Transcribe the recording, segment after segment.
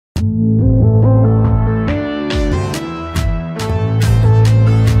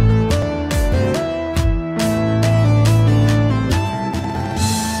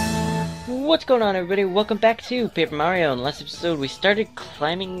What's going on, everybody? Welcome back to Paper Mario. In the last episode, we started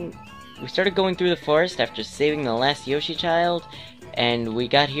going through the forest after saving the last Yoshi child, and we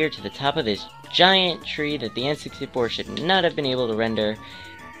got here to the top of this giant tree that the N64 should not have been able to render,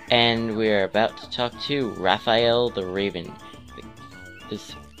 and we're about to talk to Raphael the Raven.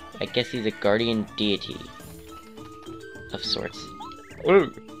 I guess he's a guardian deity of sorts.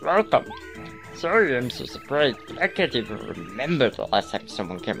 Oh, welcome. Sorry I'm so surprised, but I can't even remember the last time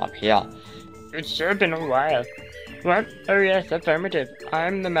someone came up here. It's sure been a while. What? Oh yes, affirmative.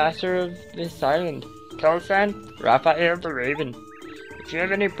 I'm the master of this island. Call-sign, Raphael the Raven. If you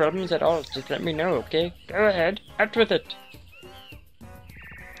have any problems at all, just let me know, okay? Go ahead, out with it.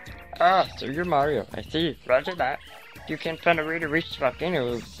 Ah, so you're Mario. I see. Roger that. If you can't find a way to reach the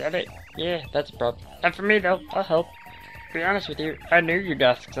volcano, set it. Yeah, that's a problem. Not for me though, I'll help. To be honest with you, I knew you'd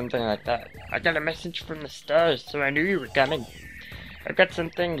ask something like that. I got a message from the stars, so I knew you were coming. I've got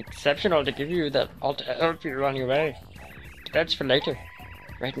something exceptional to give you that ought to help you on your way. But that's for later.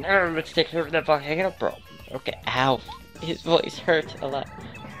 Right now, let's take care of that volcano problem. Okay, ow. His voice hurt a lot.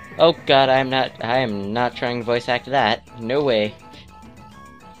 Oh god, I am not trying to voice act that. No way.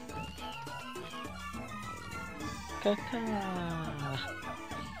 Caca.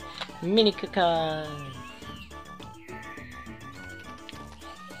 Mini caca.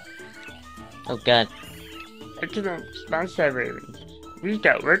 Oh god. Excellent response there, Raven. We've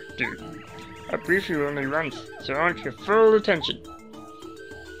got work to do. I'll brief you only once, so I want your full attention.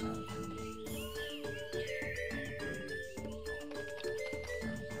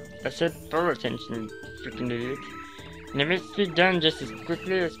 I said full attention, freaking idiot. And it must be done just as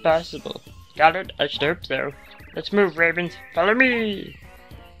quickly as possible. Got it? I should hope so. Let's move, Ravens. Follow me!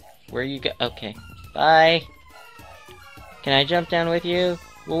 Where you go? Okay. Bye. Can I jump down with you?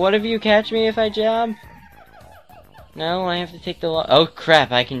 Will one of you catch me if I jump? No, I have to take the oh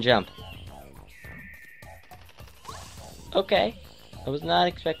crap, I can jump. Okay. I was not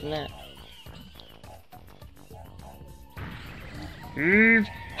expecting that. Heave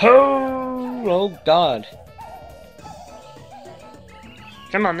ho! Oh god.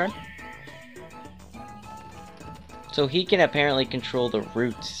 Come on then. So he can apparently control the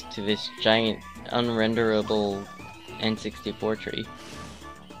roots to this giant, unrenderable N64 tree.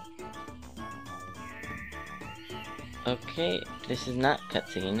 Okay, this is not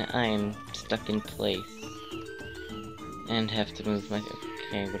cutscene. I am stuck in place. And have to move my...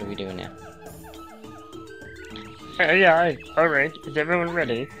 Okay, what are we doing now? Aye. Alright, is everyone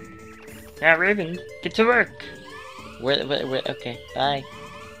ready? Now, Raven, get to work! Where, okay, bye.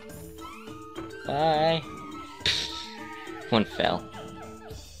 Bye. One fell.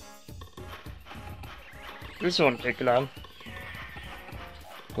 This won't take long.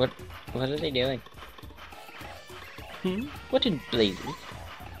 What are they doing? What in blazes?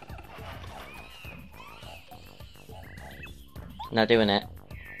 Not doing it.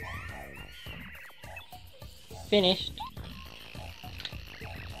 Finished.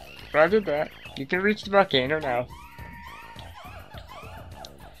 Roger that. You can reach the volcano now.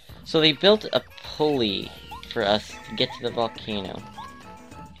 So they built a pulley for us to get to the volcano.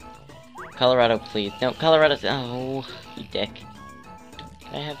 Kolorado, please. No, Kolorado's... Oh, you dick.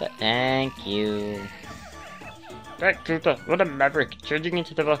 Can I have that? Thank you. That Koopa, what a maverick, charging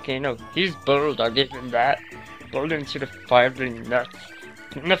into the volcano. He's bold, I'll give him that. Bold and sort of fiery nuts.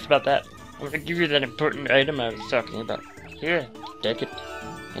 Enough about that. I'm gonna give you that important item I was talking about. Here, take it.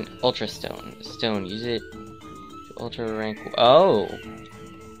 An ultra stone. Stone, use it to ultra rank. Oh!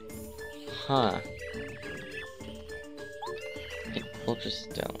 Huh. An ultra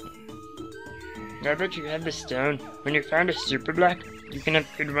stone. Now that you have the stone, when you find a super block, you can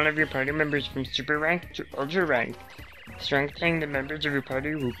upgrade one of your party members from super rank to ultra rank. Strengthening the members of your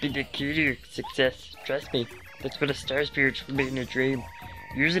party will be the key to your success. Trust me, that's what a star spirit should be in a dream.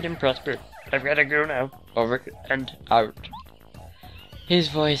 Use it and prosper. I've gotta go now. Over and out. His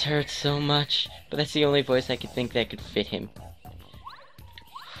voice hurts so much, but that's the only voice I could think that could fit him.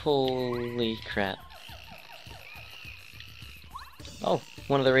 Holy crap. Oh,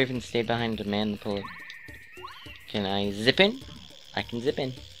 one of the ravens stayed behind to man the pulley. Can I zip in? I can zip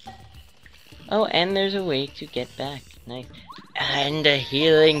in. Oh, and there's a way to get back. Nice. And a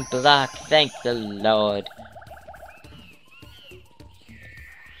healing block, thank the Lord.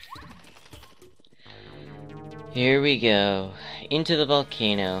 Here we go. Into the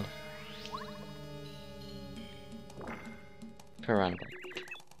volcano. Piranha.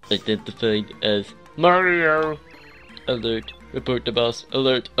 Identified as Mario! alert. Report the boss.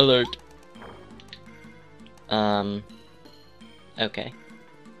 Alert, alert. Okay.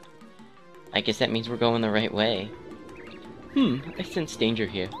 I guess that means we're going the right way. I sense danger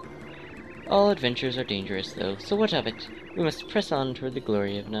here. All adventures are dangerous, though, so what of it? We must press on toward the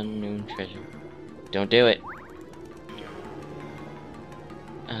glory of an unknown treasure. Don't do it.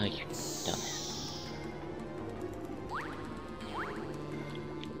 Oh, you dumbass.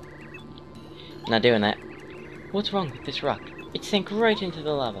 Not doing that. What's wrong with this rock? It sank right into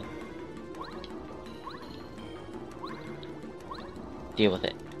the lava. Deal with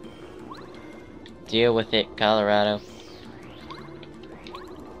it. Deal with it, Kolorado.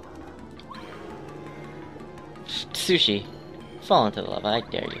 Sushi, fall into the lava, I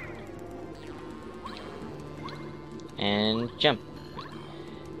dare you. And jump.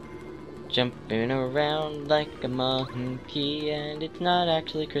 Jumping around like a monkey, and it's not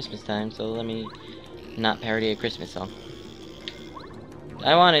actually Christmas time, so let me not parody a Christmas song.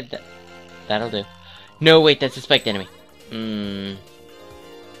 I wanted that. That'll do. No, wait, that's a spiked enemy.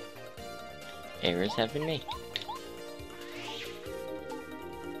 Errors have been made.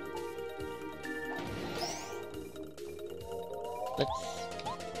 Let's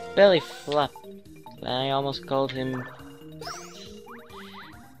belly flop. I almost called him.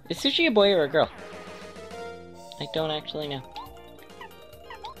 Is Sushi a boy or a girl? I don't actually know.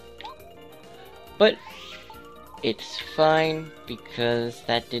 But it's fine because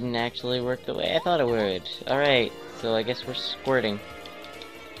that didn't actually work the way I thought it would. Alright, so I guess we're squirting.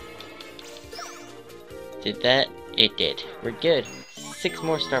 Did that? It did. We're good. 6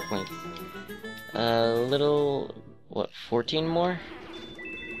 more star points. A little... what, 14 more?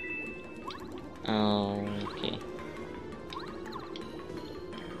 Okay.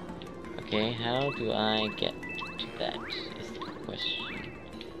 Okay, how do I get to that is the question.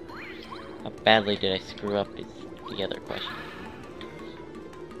 How badly did I screw up is the other question.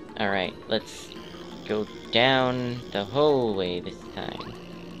 Alright, let's go down the whole way this time.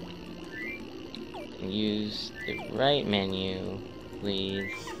 And use the right menu,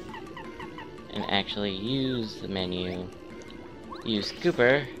 please. And actually use the menu. Use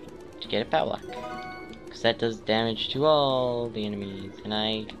Cooper to get a padlock. Because that does damage to all the enemies. And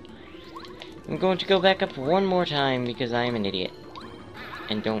I'm going to go back up one more time because I am an idiot.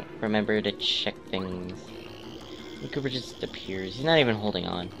 And don't remember to check things. And Cooper just appears. He's not even holding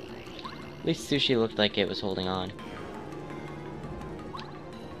on. At least Sushi looked like it was holding on.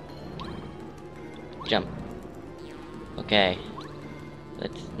 Jump. Okay.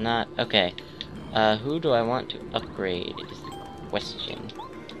 Let's not... okay. Who do I want to upgrade is the question.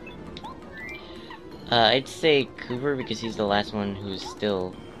 I'd say Cooper because he's the last one who's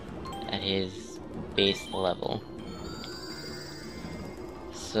still at his base level.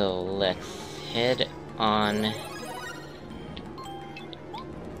 So let's head on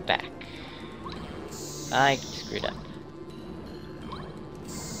back. I screwed up.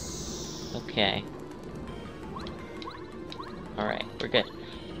 Okay. Alright, we're good.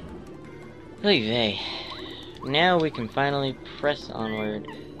 Oy vey. Now we can finally press onward.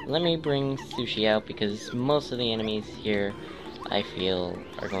 Let me bring Sushi out because most of the enemies here, I feel,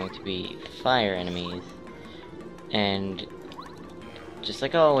 are going to be fire enemies. And just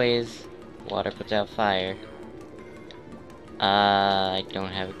like always, water puts out fire. I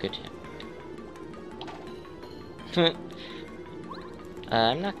don't have a good time.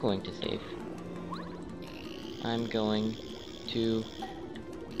 I'm not going to save. I'm going to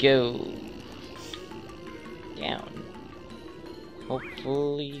go down.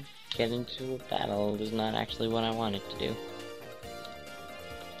 Hopefully get into a battle is not actually what I wanted to do.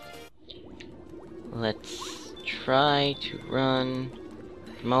 Let's try to run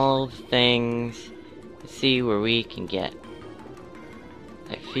from all the things to see where we can get.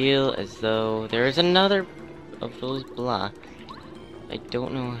 I feel as though there is another of those blocks. I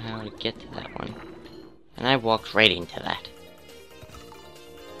don't know how to get to that one. And I walked right into that.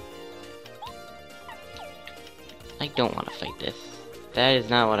 I don't want to fight this. That is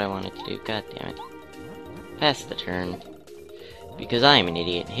not what I wanted to do. God damn it. Pass the turn. Because I am an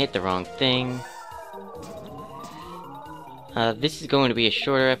idiot and hit the wrong thing. This is going to be a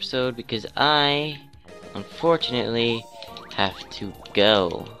shorter episode because I, unfortunately, have to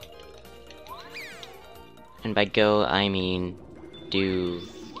go. And by go, I mean do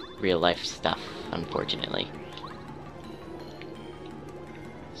real life stuff, unfortunately.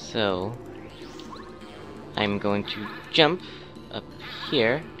 So, I'm going to jump up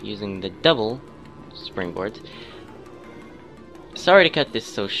here using the double springboards. Sorry to cut this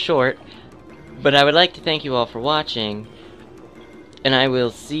so short, but I would like to thank you all for watching, and I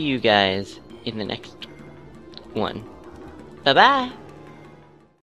will see you guys in the next one. Bye-bye!